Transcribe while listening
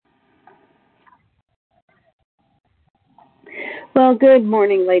Well, good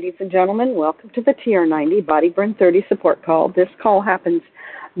morning, ladies and gentlemen. Welcome to the TR90 Body Burn 30 support call. This call happens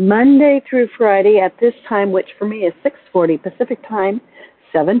Monday through Friday at this time, which for me is 6:40 Pacific Time,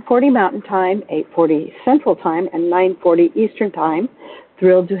 7:40 Mountain Time, 8:40 Central Time, and 9:40 Eastern Time.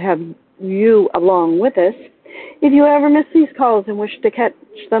 Thrilled to have you along with us. If you ever miss these calls and wish to catch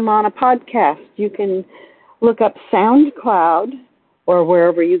them on a podcast, you can look up SoundCloud or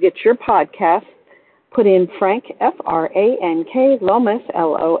wherever you get your podcasts. Put in Frank, F-R-A-N-K, Lomas,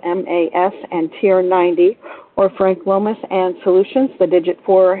 L-O-M-A-S, and TR90, or Frank Lomas and Solutions, the digit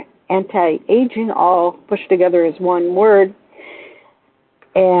 4 anti-aging, all pushed together as one word.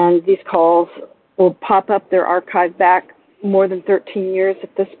 And these calls will pop up. They're archived back more than 13 years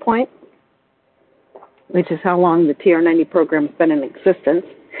at this point, which is how long the TR90 program has been in existence.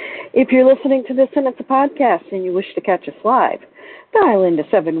 If you're listening to this and it's a podcast and you wish to catch us live, dial into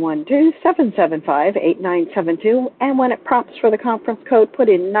 712-775-8972, and when it prompts for the conference code, put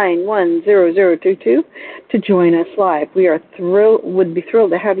in 910022 to join us live. We would be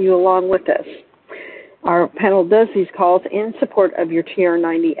thrilled to have you along with us. Our panel does these calls in support of your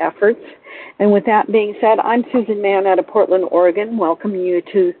TR90 efforts. And with that being said, I'm Susan Mann out of Portland, Oregon, welcoming you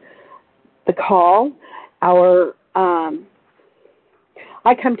to the call.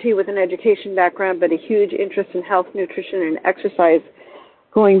 I come to you with an education background, but a huge interest in health, nutrition, and exercise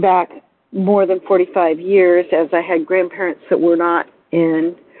going back more than 45 years, as I had grandparents that were not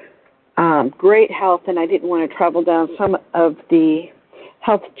in great health, and I didn't want to travel down some of the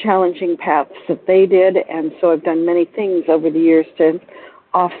health challenging paths that they did, and so I've done many things over the years to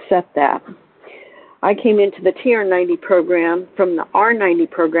offset that. I came into the TR90 program from the R90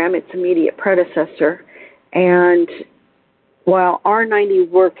 program, its immediate predecessor, and while R90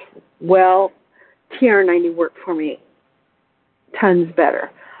 worked well, TR90 worked for me tons better.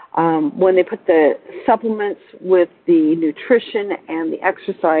 When they put the supplements with the nutrition and the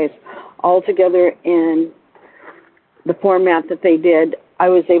exercise all together in the format that they did, I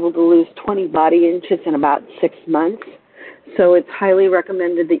was able to lose 20 body inches in about 6 months. So it's highly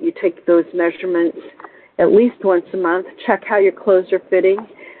recommended that you take those measurements at least once a month. Check how your clothes are fitting.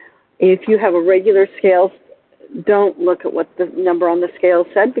 If you have a regular scale, don't look at what the number on the scale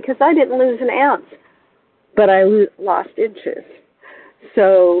said, because I didn't lose an ounce, but I lost inches.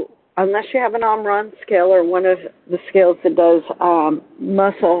 So unless you have an Omron scale or one of the scales that does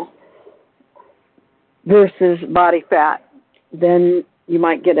muscle versus body fat, then you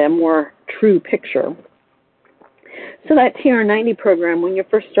might get a more true picture. So that TR90 program, when you're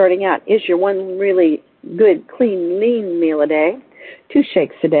first starting out, is your one really good, clean, lean meal a day, 2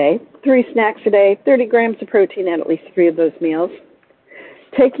 shakes a day, 3 snacks a day, 30 grams of protein at least 3 of those meals.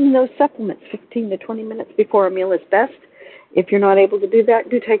 Taking those supplements 15 to 20 minutes before a meal is best. If you're not able to do that,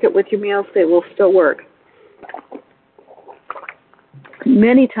 do take it with your meals. They will still work.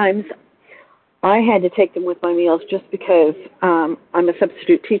 Many times I had to take them with my meals just because I'm a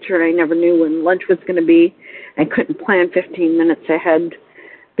substitute teacher and I never knew when lunch was going to be and couldn't plan 15 minutes ahead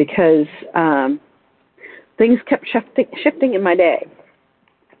because things kept shifting in my day.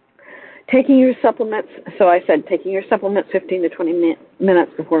 Taking your supplements, so I said taking your supplements 15 to 20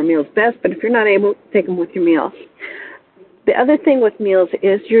 minutes before a meal is best, but if you're not able, take them with your meals. The other thing with meals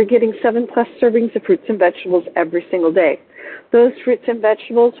is you're getting 7+ servings of fruits and vegetables every single day. Those fruits and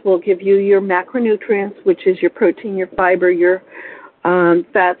vegetables will give you your macronutrients, which is your protein, your fiber, your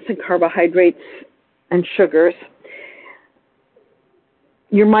fats and carbohydrates and sugars.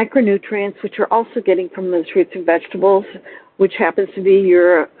 Your micronutrients, which you're also getting from those fruits and vegetables, which happens to be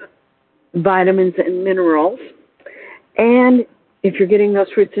your vitamins and minerals. And if you're getting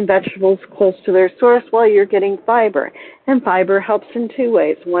those fruits and vegetables close to their source, well, you're getting fiber. And fiber helps in 2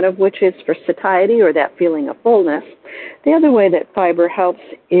 ways, one of which is for satiety, or that feeling of fullness. The other way that fiber helps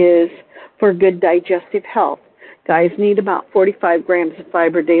is for good digestive health. Guys need about 45 grams of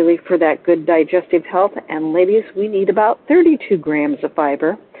fiber daily for that good digestive health, and ladies, we need about 32 grams of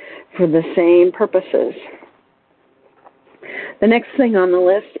fiber for the same purposes. The next thing on the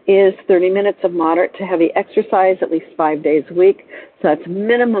list is 30 minutes of moderate to heavy exercise at least 5 days a week. So that's a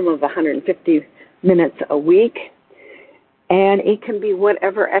minimum of 150 minutes a week. And it can be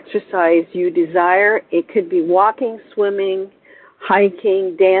whatever exercise you desire. It could be walking, swimming,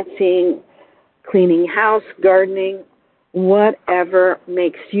 hiking, dancing, cleaning house, gardening, whatever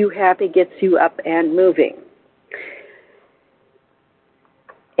makes you happy, gets you up and moving.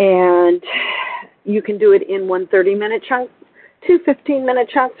 And you can do it in 1 30-minute chunk, 2 15-minute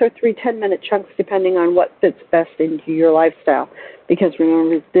chunks, or 3 10-minute chunks, depending on what fits best into your lifestyle. Because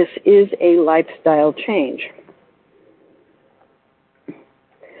remember, this is a lifestyle change.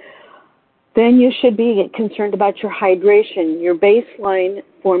 Then you should be concerned about your hydration. Your baseline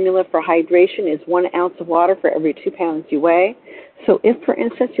formula for hydration is 1 ounce of water for every 2 pounds you weigh. So if, for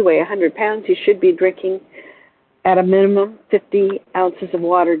instance, you weigh 100 pounds, you should be drinking at a minimum 50 ounces of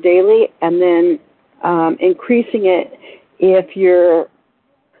water daily, and then increasing it if you're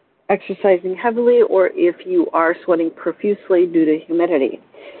exercising heavily or if you are sweating profusely due to humidity.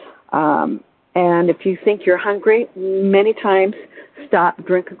 And if you think you're hungry, many times stop,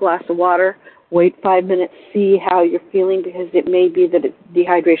 drink a glass of water, wait 5 minutes, see how you're feeling, because it may be that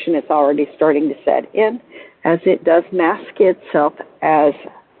dehydration is already starting to set in, as it does mask itself as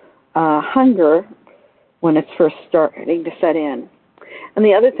hunger when it's first starting to set in. And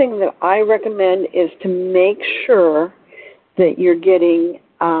the other thing that I recommend is to make sure that you're getting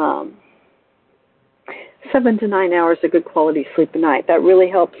 7 to 9 hours of good quality sleep a night. That really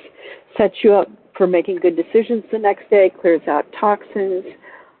helps set you up for making good decisions the next day, clears out toxins,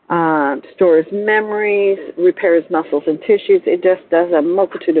 stores memories, repairs muscles and tissues. It just does a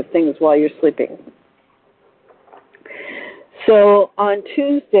multitude of things while you're sleeping. So on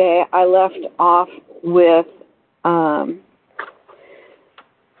Tuesday, I left off with some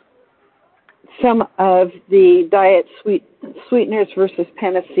of the diet sweeteners versus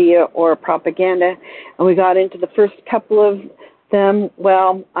panacea or propaganda, and we got into the first couple of them.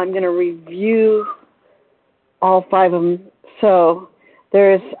 Well, I'm going to review all 5 of them. So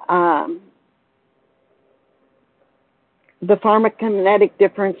there's the pharmacokinetic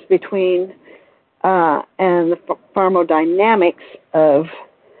difference between and the pharmacodynamics of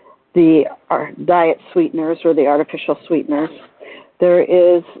the diet sweeteners or the artificial sweeteners. There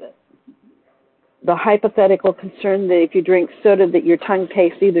is the hypothetical concern that if you drink soda that your tongue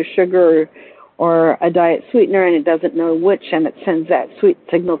tastes either sugar or a diet sweetener and it doesn't know which, and it sends that sweet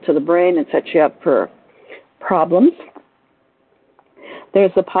signal to the brain and sets you up for problems.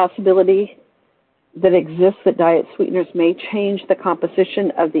 There's a possibility that exists that diet sweeteners may change the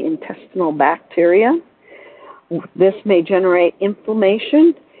composition of the intestinal bacteria. This may generate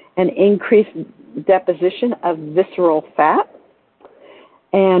inflammation and increase deposition of visceral fat.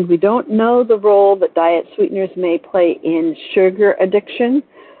 And we don't know the role that diet sweeteners may play in sugar addiction.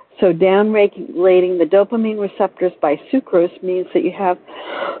 So downregulating the dopamine receptors by sucrose means that you have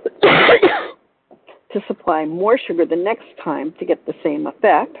to supply more sugar the next time to get the same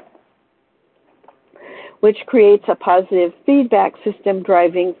effect, which creates a positive feedback system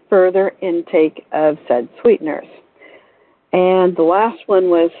driving further intake of said sweeteners. And the last one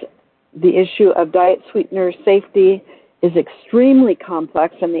was the issue of diet sweetener safety is extremely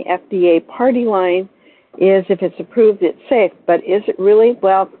complex, and the FDA party line is if it's approved, it's safe. But is it really?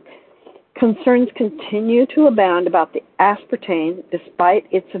 Well, concerns continue to abound about the aspartame despite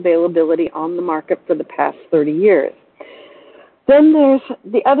its availability on the market for the past 30 years. Then there's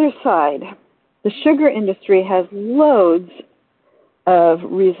the other side. The sugar industry has loads of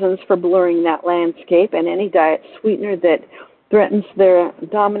reasons for blurring that landscape, and any diet sweetener that threatens their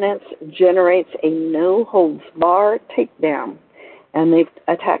dominance generates a no-holds-barred takedown. And they've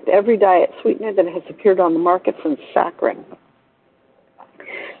attacked every diet sweetener that has appeared on the market since saccharin.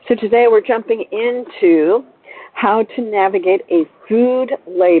 So today we're jumping into how to navigate a food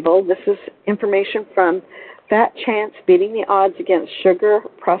label. This is information from Fat Chance, Beating the Odds Against Sugar,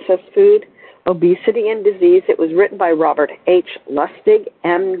 Processed Food, Obesity and Disease. It was written by Robert H. Lustig,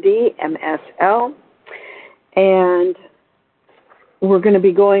 MD, MSL. And we're going to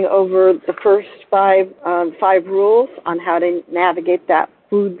be going over the first five rules on how to navigate that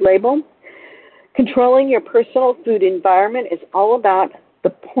food label. Controlling your personal food environment is all about the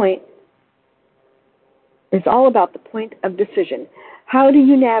point of decision. How do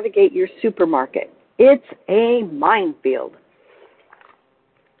you navigate your supermarket? It's a minefield.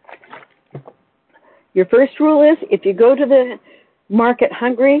 Your first rule is if you go to the market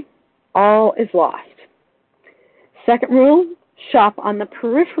hungry, all is lost. Second rule, shop on the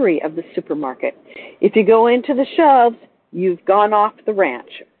periphery of the supermarket. If you go into the shelves, you've gone off the ranch.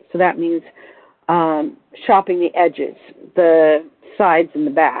 So that means shopping the edges, the sides and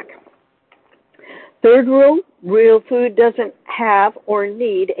the back. Third rule, real food doesn't have or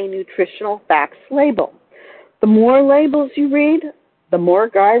need a nutritional facts label. The more labels you read, the more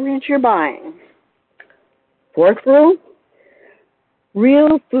garbage you're buying. Fourth rule,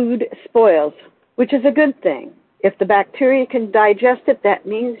 real food spoils, which is a good thing. If the bacteria can digest it, that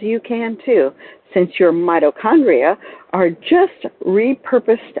means you can too, since your mitochondria are just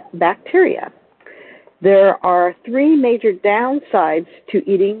repurposed bacteria. There are 3 major downsides to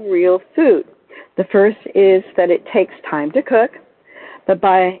eating real food. The first is that it takes time to cook, but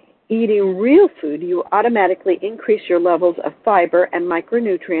by eating real food, you automatically increase your levels of fiber and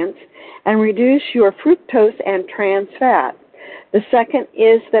micronutrients and reduce your fructose and trans fat. The second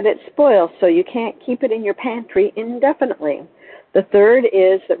is that it spoils, so you can't keep it in your pantry indefinitely. The third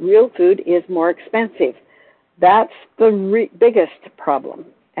is that real food is more expensive. That's the biggest problem.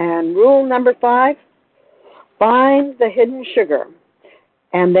 And rule number 5, find the hidden sugar.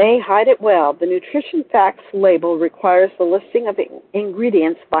 And they hide it well. The nutrition facts label requires the listing of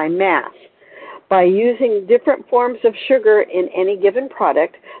ingredients by mass. By using different forms of sugar in any given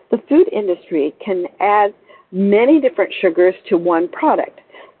product, the food industry can add many different sugars to one product.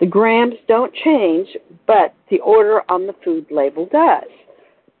 The grams don't change, but the order on the food label does.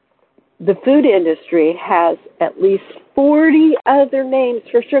 The food industry has at least 40 other names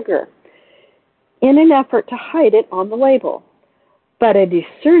for sugar in an effort to hide it on the label, but a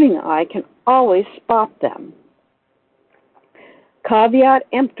discerning eye can always spot them. Caveat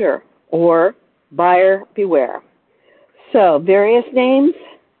emptor, or buyer beware. So, various names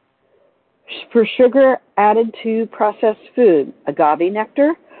for sugar added to processed food: agave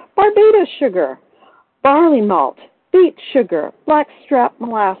nectar, Barbados sugar, barley malt, beet sugar, blackstrap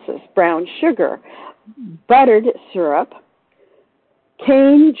molasses, brown sugar, buttered syrup,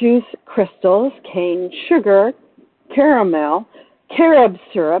 cane juice crystals, cane sugar, caramel, carob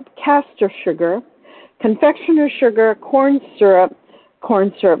syrup, castor sugar, confectioner sugar, corn syrup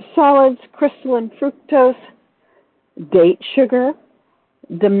solids, crystalline fructose, date sugar,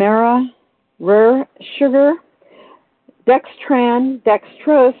 demerara sugar, dextran,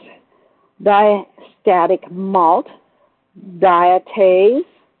 dextrose, diastatic malt, diastase,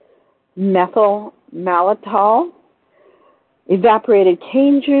 methyl maltitol, evaporated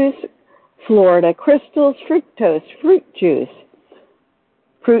cane juice, Florida crystals, fructose, fruit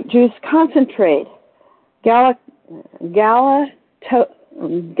juice concentrate, galactose,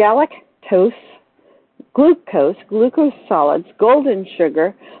 glucose solids, golden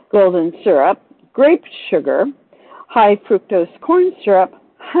sugar, golden syrup, grape sugar, high fructose corn syrup,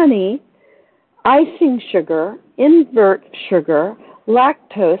 honey, icing sugar, invert sugar,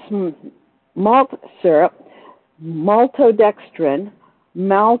 lactose, malt syrup, maltodextrin,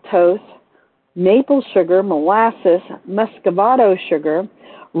 maltose, maple sugar, molasses, muscovado sugar,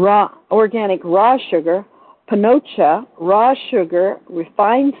 organic raw sugar, panocha, raw sugar,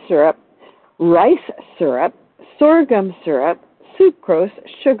 refined syrup, rice syrup, sorghum syrup, sucrose,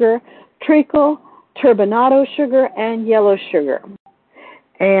 sugar, treacle, turbinado sugar, and yellow sugar.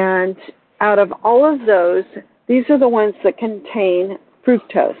 And out of all of those, these are the ones that contain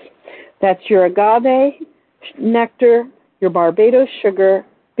fructose. That's your agave nectar, your Barbados sugar,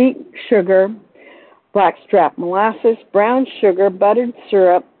 beet sugar, blackstrap molasses, brown sugar, buttered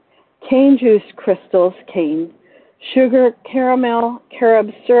syrup, cane juice crystals, cane sugar, caramel,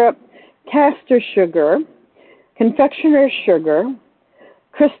 carob syrup, castor sugar, confectioner's sugar,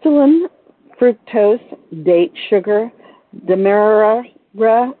 crystalline fructose, date sugar, demerara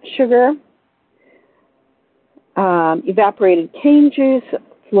sugar, evaporated cane juice,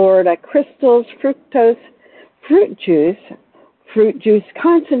 Florida crystals, fructose, fruit juice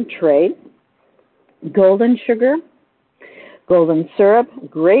concentrate, golden sugar, golden syrup,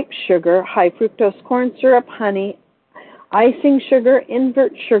 grape sugar, high fructose corn syrup, honey, icing sugar,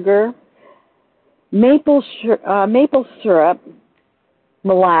 invert sugar, maple syrup,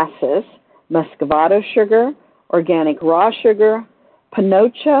 molasses, muscovado sugar, organic raw sugar,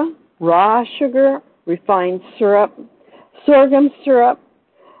 panocha, raw sugar, refined syrup, sorghum syrup,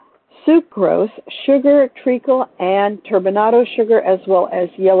 sucrose, sugar, treacle, and turbinado sugar, as well as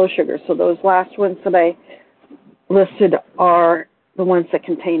yellow sugar. So those last ones that I listed are the ones that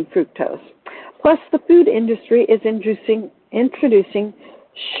contain fructose. Plus, the food industry is introducing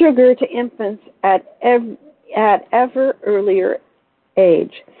sugar to infants at ever earlier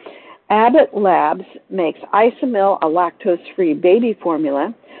age. Abbott Labs makes Isomil a lactose-free baby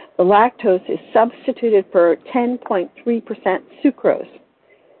formula. The lactose is substituted for 10.3% sucrose.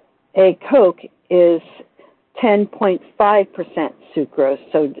 A Coke is 10.5% sucrose,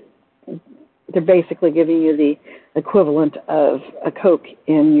 so they're basically giving you the equivalent of a Coke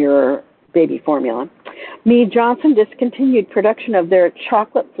in your baby formula. Mead Johnson discontinued production of their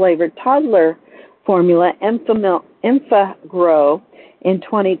chocolate-flavored toddler formula, Enfagro, in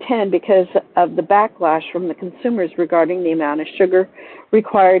 2010 because of the backlash from the consumers regarding the amount of sugar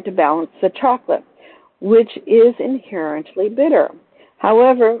required to balance the chocolate, which is inherently bitter.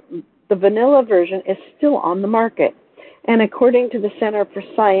 However, the vanilla version is still on the market, and according to the Center for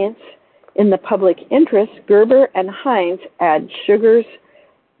Science in the Public Interest, Gerber and Heinz add sugars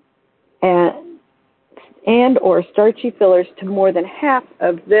and and or starchy fillers to more than half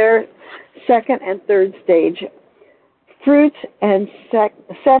of their second and third stage fruits and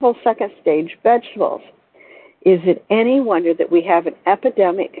several second stage vegetables. Is it any wonder that we have an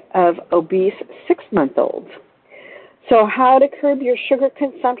epidemic of obese 6-month-olds? So how to curb your sugar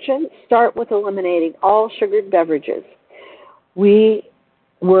consumption? Start with eliminating all sugared beverages. We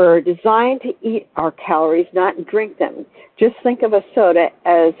were designed to eat our calories, not drink them. Just think of a soda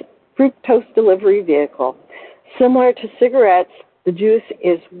as fructose delivery vehicle. Similar to cigarettes, the juice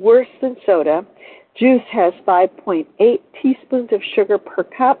is worse than soda. Juice has 5.8 teaspoons of sugar per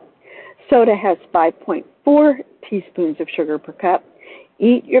cup. Soda has 5.4 teaspoons of sugar per cup.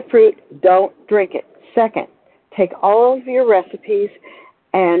 Eat your fruit, don't drink it. Second, take all of your recipes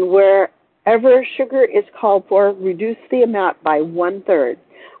and wherever sugar is called for, reduce the amount by 1/3.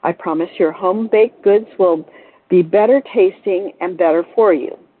 I promise your home-baked goods will be better tasting and better for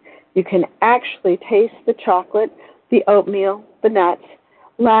you. You can actually taste the chocolate, the oatmeal, the nuts.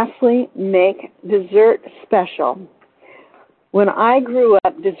 Lastly, make dessert special. When I grew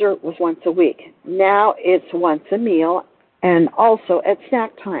up, dessert was once a week. Now it's once a meal and also at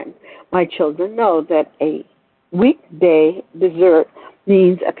snack time. My children know that a weekday dessert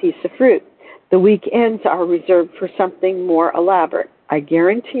means a piece of fruit. The weekends are reserved for something more elaborate. I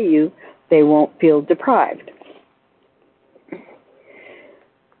guarantee you they won't feel deprived.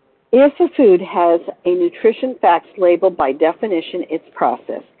 If a food has a nutrition facts label, by definition, it's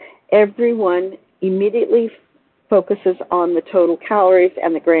processed. Everyone immediately focuses on the total calories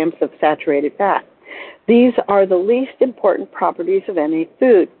and the grams of saturated fat. These are the least important properties of any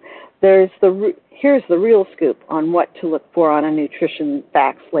food. Here's the real scoop on what to look for on a nutrition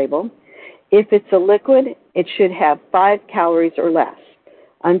facts label. If it's a liquid, it should have 5 calories or less.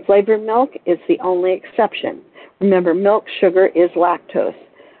 Unflavored milk is the only exception. Remember, milk sugar is lactose,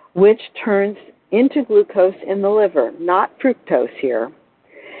 which turns into glucose in the liver, not fructose here.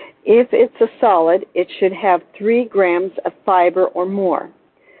 If it's a solid, it should have 3 grams of fiber or more.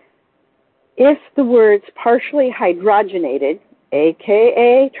 If the words partially hydrogenated,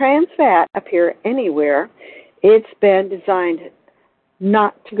 aka trans fat, appear anywhere, it's been designed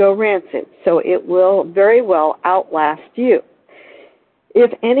not to go rancid, so it will very well outlast you.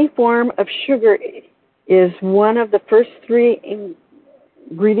 If any form of sugar is one of the first 3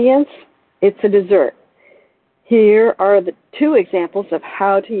 ingredients, it's a dessert. Here are the 2 examples of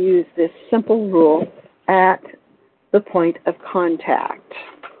how to use this simple rule at the point of contact.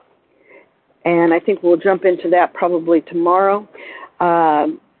 And I think we'll jump into that probably tomorrow.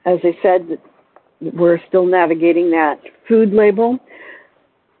 As I said, we're still navigating that food label.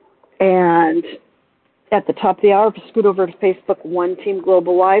 And at the top of the hour, if you scoot over to Facebook, One Team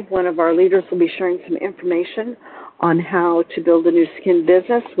Global Live, one of our leaders will be sharing some information on how to build a new skin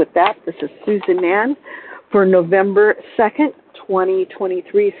business. With that, this is Susan Mann for November 2nd,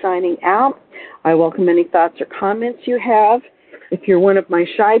 2023, signing out. I welcome any thoughts or comments you have. If you're one of my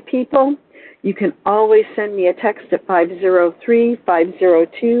shy people, you can always send me a text at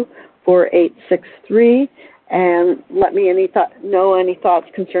 503-502-4863 and let me know any thoughts,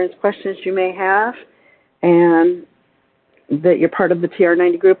 concerns, questions you may have, and that you're part of the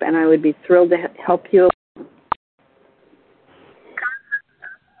TR90 group, and I would be thrilled to help you.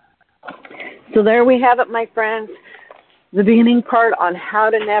 So there we have it, my friends, the beginning part on how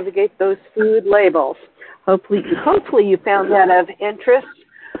to navigate those food labels. Hopefully you found that of interest.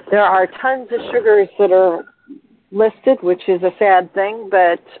 There are tons of sugars that are listed, which is a sad thing,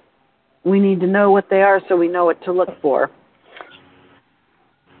 but we need to know what they are so we know what to look for.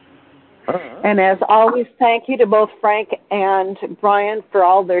 And as always, thank you to both Frank and Brian for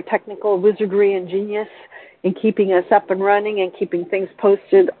all their technical wizardry and genius in keeping us up and running and keeping things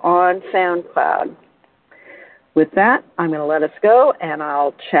posted on SoundCloud. With that, I'm going to let us go, and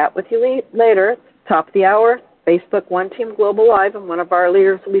I'll chat with you later. Top of the hour, Facebook One Team Global Live, and one of our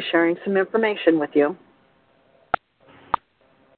leaders will be sharing some information with you.